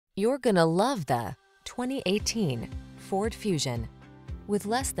You're gonna love the 2018 Ford Fusion. With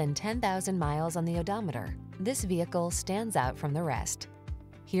less than 10,000 miles on the odometer, this vehicle stands out from the rest.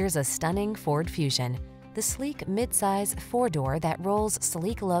 Here's a stunning Ford Fusion, the sleek midsize four-door that rolls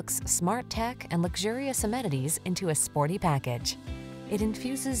sleek looks, smart tech, and luxurious amenities into a sporty package. It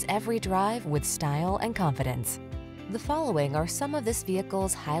infuses every drive with style and confidence. The following are some of this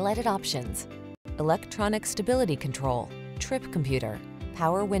vehicle's highlighted options: electronic stability control, trip computer,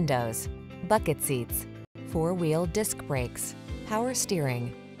 power windows, bucket seats, four-wheel disc brakes, power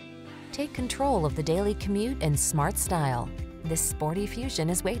steering. Take control of the daily commute in smart style. This sporty Fusion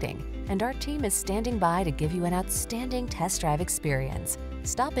is waiting, and our team is standing by to give you an outstanding test drive experience.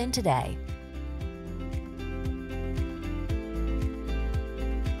 Stop in today.